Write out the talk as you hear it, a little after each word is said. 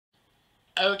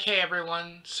Okay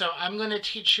everyone, so I'm going to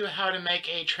teach you how to make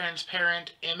a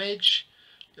transparent image.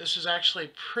 This is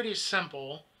actually pretty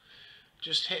simple.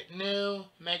 Just hit new,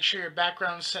 make sure your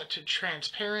background is set to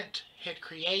transparent, hit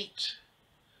create,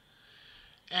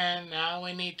 and now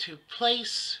we need to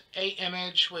place a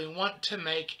image we want to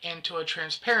make into a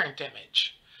transparent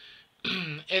image.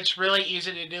 It's really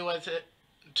easy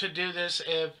to do this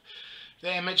if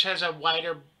the image has a white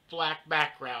or black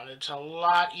background. It's a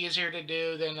lot easier to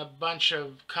do than a bunch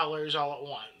of colors all at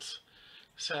once.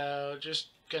 So just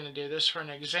going to do this for an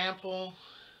example.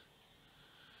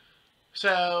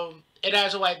 So it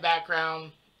has a white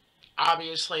background.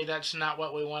 Obviously that's not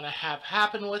what we want to have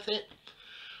happen with it.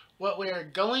 What we're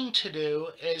going to do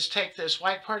is take this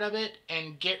white part of it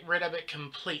and get rid of it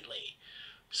completely.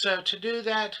 So to do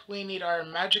that, we need our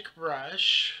magic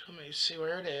brush. Let me see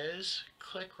where it is.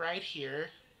 Click right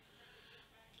here.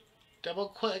 Double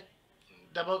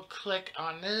click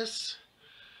on this.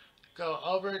 Go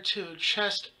over to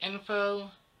chest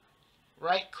info.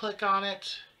 Right click on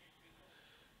it.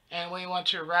 And we want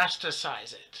to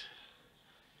rasterize it.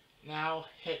 Now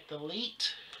hit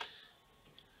delete.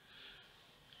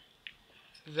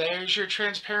 There's your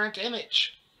transparent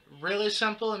image. Really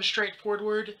simple and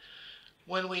straightforward.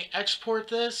 When we export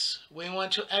this, we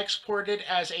want to export it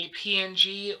as a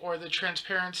PNG or the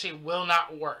transparency will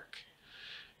not work.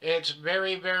 It's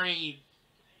very, very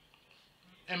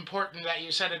important that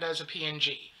you set it as a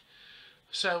PNG.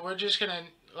 So we're just going to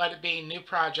let it be new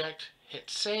project, hit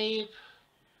save.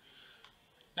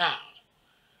 Now,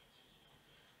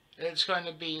 it's going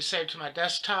to be saved to my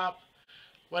desktop.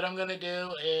 What I'm going to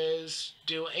do is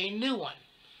do a new one.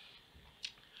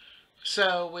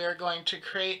 So we're going to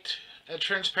create a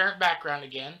transparent background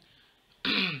again.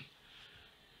 And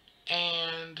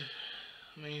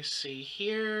let me see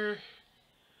here.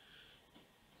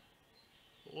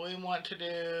 We want to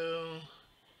do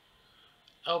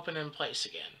open in place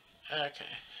again.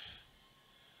 Okay.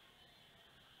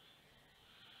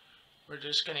 We're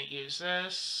just going to use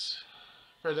this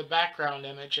for the background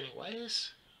image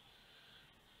anyways.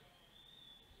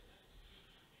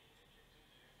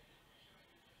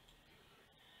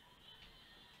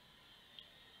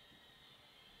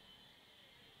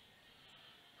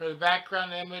 For the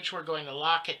background image, we're going to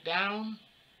lock it down.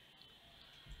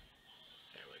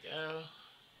 There we go.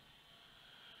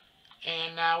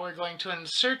 And now we're going to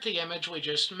insert the image we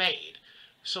just made.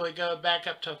 So we go back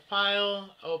up to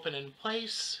File, Open in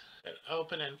Place,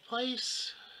 Open in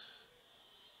Place.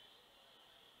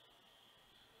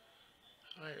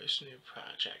 Where's New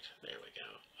Project? There we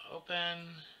go.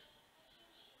 Open.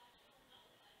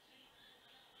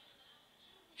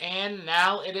 And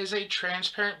now it is a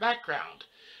transparent background.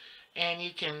 And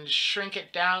you can shrink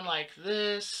it down like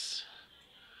this,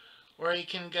 or you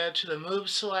can go to the move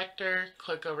selector,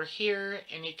 click over here,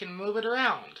 and you can move it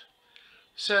around.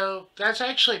 So that's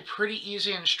actually pretty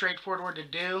easy and straightforward to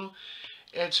do.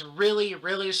 It's really,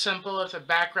 really simple. If the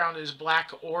background is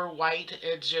black or white,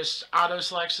 it just auto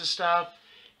selects the stuff.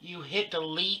 You hit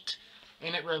delete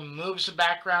and it removes the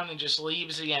background and just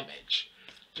leaves the image.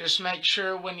 Just make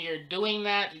sure when you're doing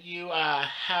that you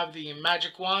have the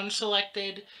magic wand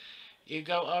selected. You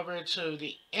go over to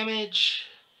the image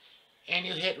and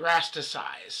you hit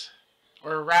rasterize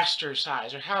or raster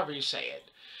size or however you say it.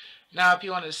 Now if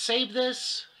you want to save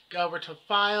this, go over to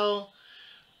File,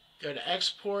 go to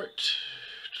Export,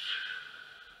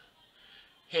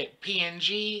 hit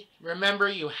PNG. Remember,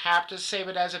 you have to save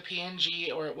it as a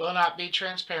PNG or it will not be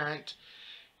transparent.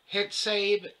 Hit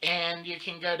save and you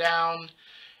can go down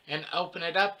and open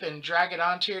it up and drag it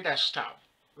onto your desktop.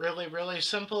 Really, really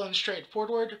simple and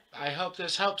straightforward. I hope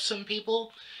this helps some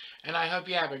people, and I hope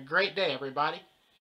you have a great day, everybody.